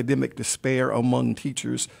academic despair among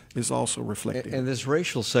teachers is also reflected. And this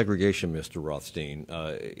racial segregation, Mr. Rothstein,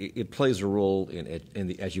 it plays a role in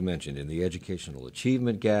the, as you mentioned, in the educational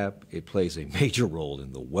achievement gap. It plays a major role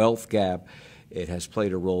in the wealth gap. It has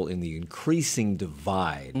played a role in the increasing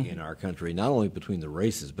divide in our country, not only between the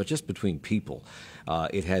races, but just between people.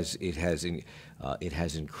 It has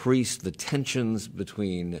increased the tensions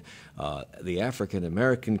between the African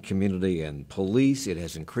American community and police. It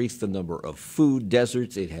has increased the number of food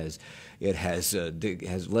deserts. It has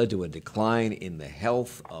led to a decline in the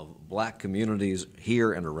health of black communities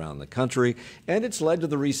here and around the country, and it's led to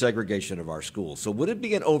the resegregation of our schools. So would it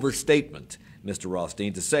be an overstatement, Mr.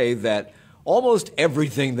 Rothstein, to say that almost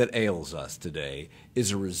everything that ails us today is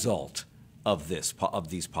a result of these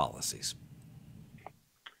policies?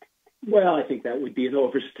 Well, I think that would be an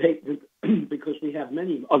overstatement because we have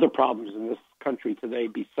many other problems in this country today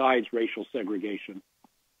besides racial segregation.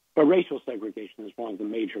 But racial segregation is one of the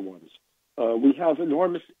major ones. We have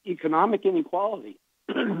enormous economic inequality.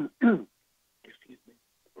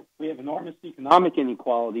 We have enormous economic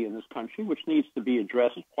inequality in this country, which needs to be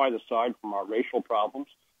addressed quite aside from our racial problems.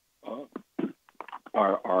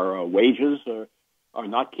 Our wages are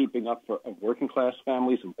not keeping up for working class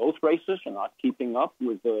families of both races, are not keeping up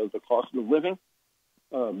with the cost of living.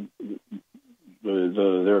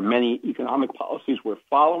 There are many economic policies we're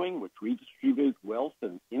following which redistribute wealth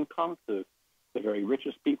and income to the very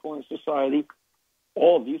richest people in society.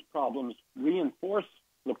 All of these problems reinforce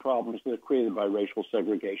the problems that are created by racial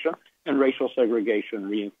segregation, and racial segregation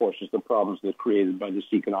reinforces the problems that are created by this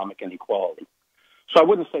economic inequality. So I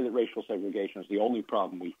wouldn't say that racial segregation is the only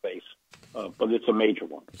problem we face, but it's a major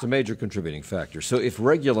one. It's a major contributing factor. So if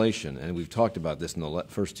regulation, and we've talked about this in the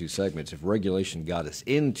first two segments, if regulation got us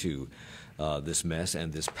into this mess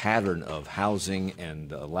and this pattern of housing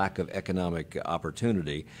and lack of economic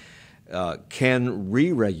opportunity, can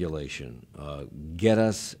re-regulation get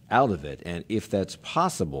us out of it? And if that's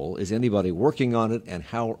possible, is anybody working on it, and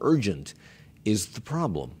how urgent is the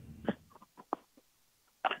problem?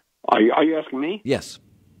 Are you asking me? Yes.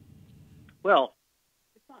 Well,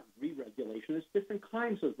 it's not re-regulation. It's different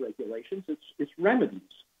kinds of regulations. It's remedies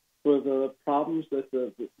for the problems that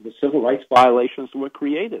the civil rights violations were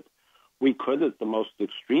created. We could, at the most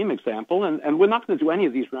extreme example, and we're not going to do any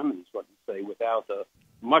of these remedies, let me say, without a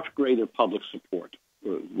much greater public support.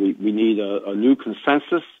 We need a new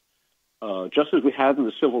consensus, just as we had in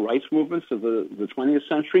the civil rights movements of the 20th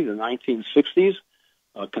century, the 1960s,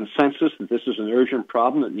 a consensus that this is an urgent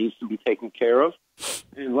problem that needs to be taken care of.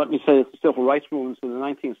 And let me say that the civil rights movements of the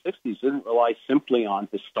 1960s didn't rely simply on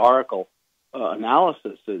historical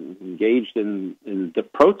analysis and engaged in the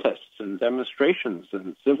protests and demonstrations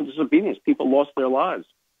and civil disobedience. People lost their lives.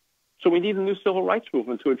 So we need a new civil rights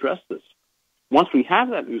movement to address this. Once we have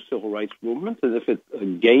that new civil rights movement, and if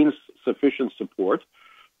it gains sufficient support,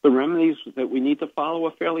 the remedies that we need to follow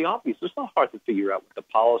are fairly obvious. It's not hard to figure out what the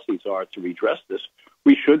policies are to redress this.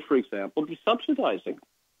 We should, for example, be subsidizing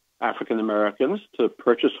African Americans to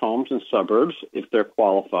purchase homes in suburbs if they're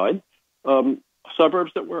qualified,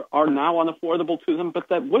 suburbs that are now unaffordable to them, but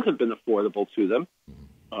that would have been affordable to them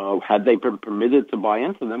had they been permitted to buy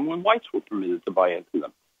into them when whites were permitted to buy into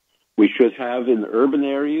them. We should have in urban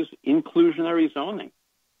areas inclusionary zoning,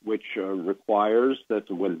 which requires that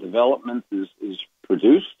when development is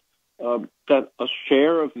produced, that a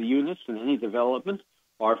share of the units in any development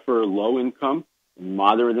are for low income,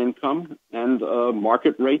 moderate income, and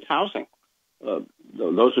market rate housing.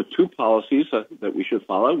 Those are two policies that we should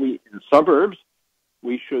follow. In suburbs,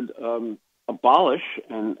 we should abolish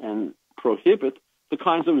and prohibit the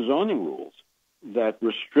kinds of zoning rules that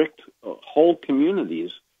restrict whole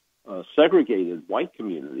communities, segregated white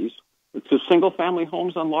communities, to single-family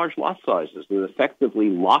homes on large lot sizes that effectively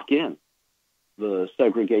lock in the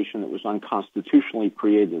segregation that was unconstitutionally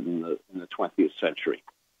created in the 20th century.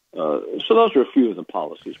 So those are a few of the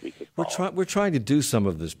policies we could follow. We're trying to do some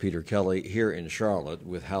of this, Peter Kelly, here in Charlotte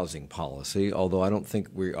with housing policy, although I don't think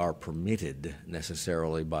we are permitted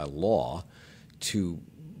necessarily by law to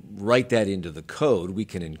write that into the code. We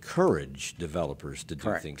can encourage developers to do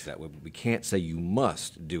Correct. things that way. We can't say you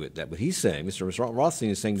must do it that way. But he's saying, Mr. Rothstein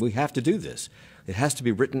is saying, we have to do this. It has to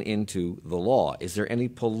be written into the law. Is there any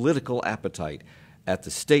political appetite at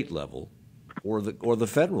the state level or the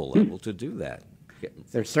federal level to do that?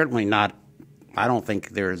 There's certainly not. I don't think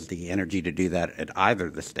there's the energy to do that at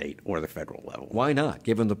either the state or the federal level. Why not,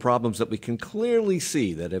 given the problems that we can clearly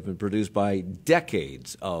see that have been produced by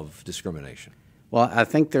decades of discrimination? Well, I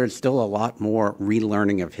think there's still a lot more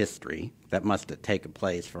relearning of history that must have taken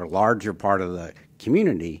place for a larger part of the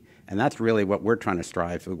community, and that's really what we're trying to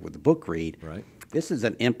strive for with the book read. Right. This is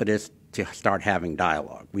an impetus to start having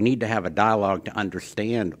dialogue. We need to have a dialogue to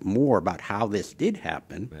understand more about how this did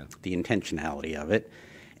happen, the intentionality of it,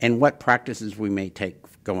 and what practices we may take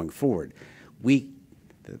going forward.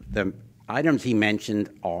 The items he mentioned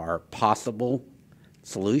are possible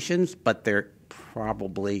solutions, but they're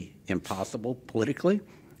probably impossible politically.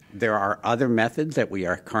 There are other methods that we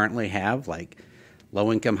currently have, like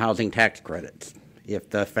low-income housing tax credits. If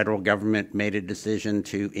the federal government made a decision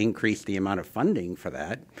to increase the amount of funding for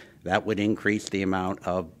that, that would increase the amount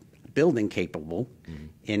of building capable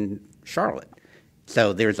in Charlotte.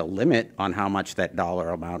 So there's a limit on how much that dollar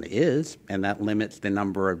amount is, and that limits the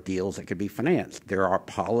number of deals that could be financed. There are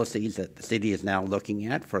policies that the city is now looking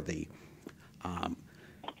at for the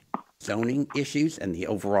zoning issues and the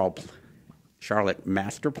overall Charlotte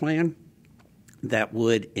master plan that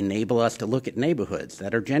would enable us to look at neighborhoods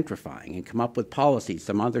that are gentrifying and come up with policies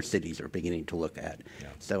some other cities are beginning to look at. Yeah.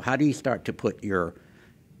 So how do you start to put your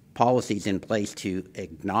policies in place to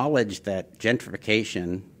acknowledge that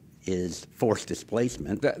gentrification is forced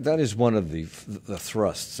displacement. That is one of the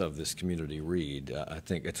thrusts of this community read. I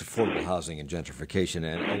think it's affordable housing and gentrification,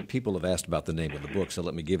 and people have asked about the name of the book, so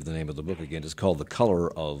let me give the name of the book again. It's called The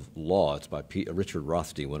Color of Law. It's by Richard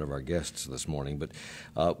Rothstein, one of our guests this morning. But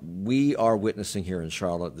we are witnessing here in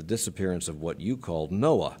Charlotte the disappearance of what you called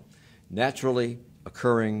NOAH, naturally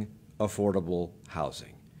occurring affordable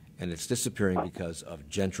housing, and it's disappearing because of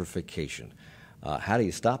gentrification. How do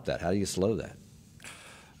you stop that? How do you slow that?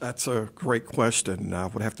 That's a great question. I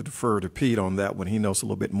would have to defer to Pete on that one. He knows a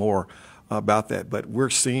little bit more about that. But we're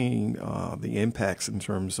seeing the impacts in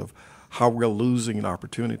terms of how we're losing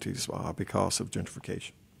opportunities because of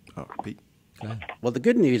gentrification. Pete? Well, the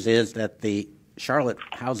good news is that the Charlotte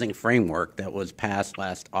Housing Framework that was passed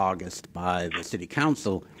last August by the City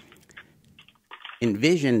Council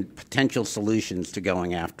envisioned potential solutions to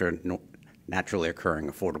going after naturally occurring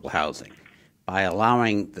affordable housing by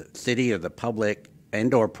allowing the city or the public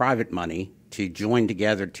and or private money to join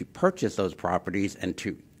together to purchase those properties and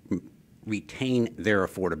to retain their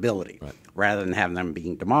affordability, right, rather than having them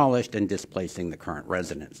being demolished and displacing the current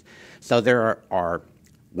residents. So there are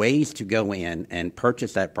ways to go in and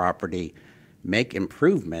purchase that property, make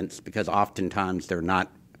improvements, because oftentimes they're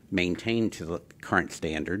not maintained to the current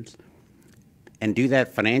standards, and do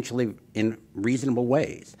that financially in reasonable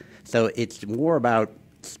ways. So it's more about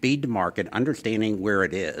speed to market, understanding where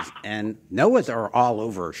it is. And NOAHs are all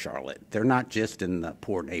over Charlotte. They're not just in the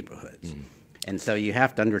poor neighborhoods. And so you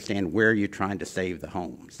have to understand where you're trying to save the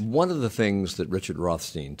homes. One of the things that Richard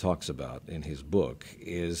Rothstein talks about in his book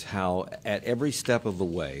is how at every step of the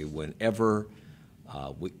way, whenever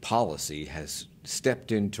policy has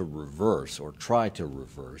stepped in to reverse or try to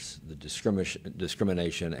reverse the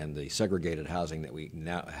discrimination and the segregated housing that we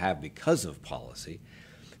now have because of policy,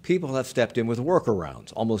 people have stepped in with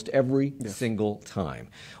workarounds almost every single time.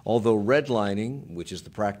 Although redlining, which is the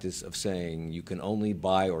practice of saying you can only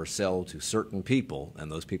buy or sell to certain people, and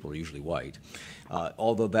those people are usually white,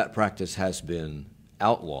 although that practice has been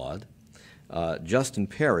outlawed, Justin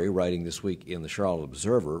Perry, writing this week in the Charlotte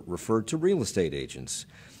Observer, referred to real estate agents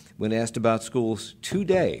when asked about schools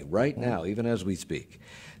today, right now, even as we speak.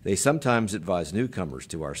 They sometimes advise newcomers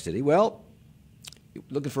to our city, well,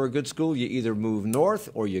 looking for a good school, you either move north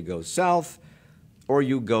or you go south or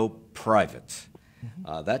you go private.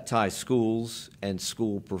 That ties schools and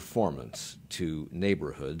school performance to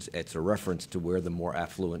neighborhoods. It's a reference to where the more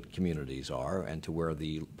affluent communities are and to where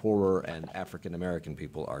the poorer and African American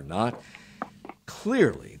people are not.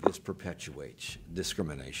 Clearly, this perpetuates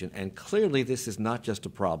discrimination, and clearly this is not just a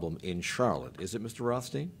problem in Charlotte. Is it, Mr.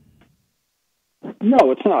 Rothstein?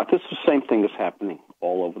 No, it's not. This is the same thing that's happening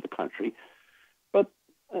all over the country. But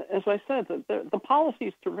as I said, the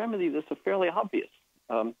policies to remedy this are fairly obvious.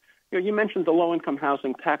 You mentioned the low-income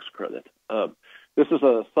housing tax credit. This is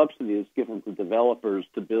a subsidy that's given to developers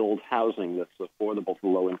to build housing that's affordable to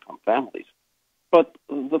low-income families. But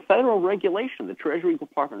the federal regulation, the Treasury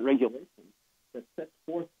Department regulation that sets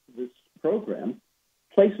forth this program,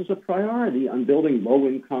 places a priority on building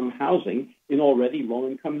low-income housing in already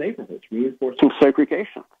low-income neighborhoods, reinforcing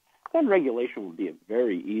segregation. That regulation would be a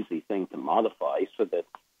very easy thing to modify so that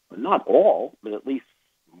not all, but at least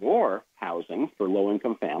more housing for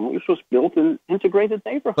low-income families was built in integrated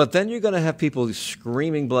neighborhoods. But then you're going to have people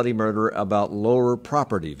screaming bloody murder about lower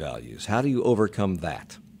property values. How do you overcome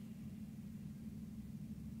that?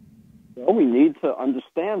 Well, we need to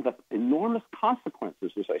understand the enormous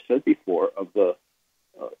consequences, as I said before, of the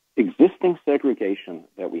existing segregation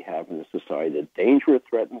that we have in the society, the danger it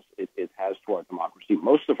threatens, it has to our democracy.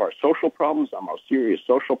 Most of our social problems, our most serious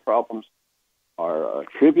social problems, are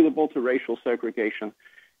attributable to racial segregation,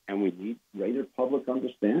 and we need greater public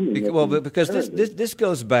understanding. Because this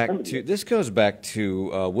goes back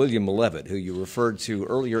to William Levitt, who you referred to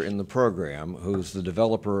earlier in the program, who's the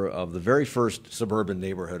developer of the very first suburban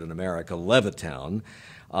neighborhood in America, Levittown,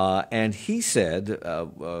 and he said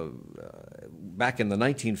back in the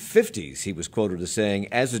 1950s, he was quoted as saying,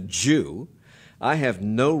 "As a Jew, I have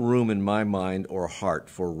no room in my mind or heart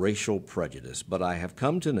for racial prejudice, but I have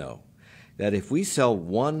come to know that if we sell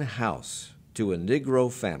one house to a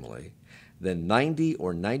Negro family, then 90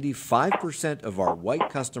 or 95% of our white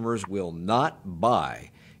customers will not buy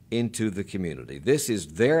into the community. This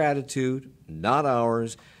is their attitude, not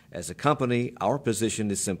ours. As a company, our position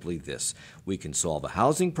is simply this. We can solve a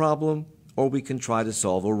housing problem or we can try to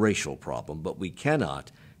solve a racial problem, but we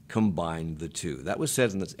cannot combine the two." That was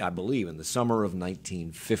said, I believe, in the summer of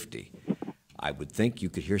 1950. I would think you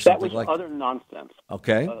could hear something like that. That was utter nonsense.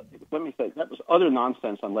 Okay. Let me say, that was utter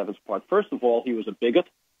nonsense on Levitt's part. First of all, he was a bigot,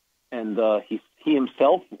 and he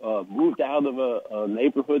himself moved out of a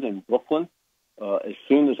neighborhood in Brooklyn As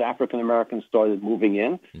soon as African Americans started moving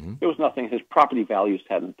in, there was nothing. His property values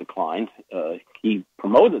hadn't declined. He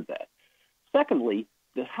promoted that. Secondly,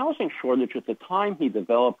 the housing shortage at the time he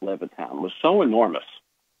developed Levittown was so enormous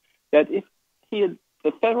that if the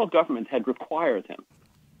federal government had required him,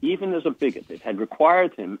 even as a bigot, it had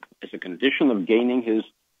required him as a condition of gaining his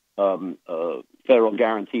federal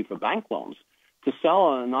guarantee for bank loans to sell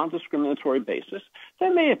on a non-discriminatory basis,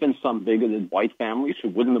 there may have been some bigoted white families who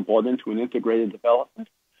wouldn't have bought into an integrated development.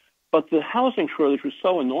 But the housing shortage was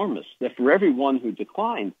so enormous that for every one who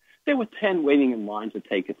declined, there were 10 waiting in line to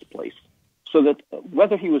take its place. So that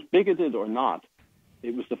whether he was bigoted or not,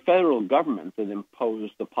 it was the federal government that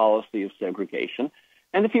imposed the policy of segregation.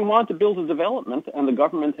 And if he wanted to build a development and the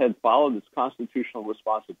government had followed its constitutional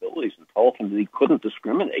responsibilities and told him that he couldn't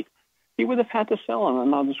discriminate, he would have had to sell on a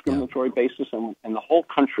non-discriminatory basis, and the whole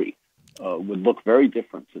country would look very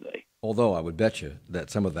different today. Although I would bet you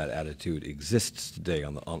that some of that attitude exists today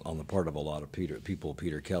on the part of a lot of people,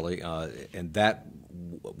 Peter Kelly, and that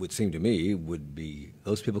would seem to me would be,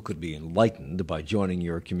 those people could be enlightened by joining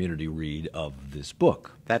your community read of this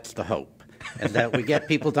book. That's the hope, is that we get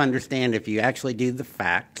people to understand, if you actually do the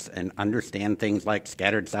facts and understand things like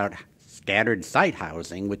scattered site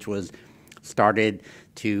housing, which was started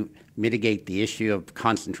to mitigate the issue of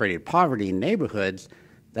concentrated poverty in neighborhoods,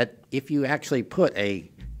 that if you actually put a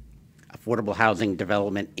affordable housing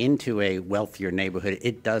development into a wealthier neighborhood,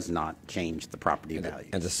 it does not change the property value.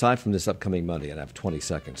 And aside from this upcoming Monday, and I have 20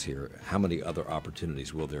 seconds here, how many other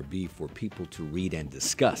opportunities will there be for people to read and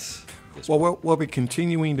discuss this book? We'll be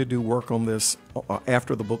continuing to do work on this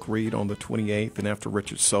after the book read on the 28th and after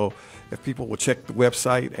Richard. So if people will check the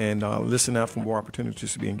website and listen out for more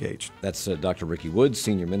opportunities to be engaged. That's Dr. Ricky Woods,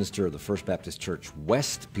 Senior Minister of the First Baptist Church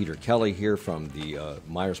West, Peter Kelly here from the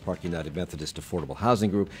Myers Park United Methodist Affordable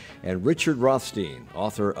Housing Group, and Richard Rothstein,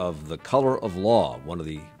 author of The Color of Law, one of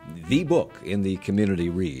the book in the community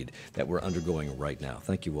read that we're undergoing right now.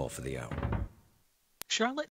 Thank you all for the hour. Charlotte